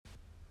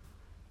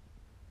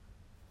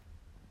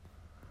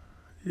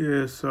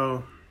Yeah,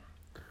 so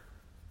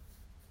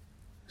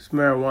this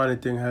marijuana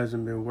thing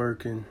hasn't been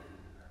working.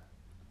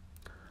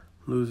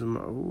 Losing my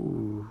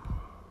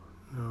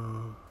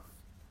no.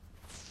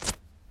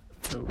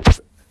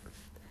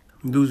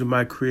 I'm losing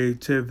my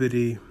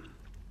creativity.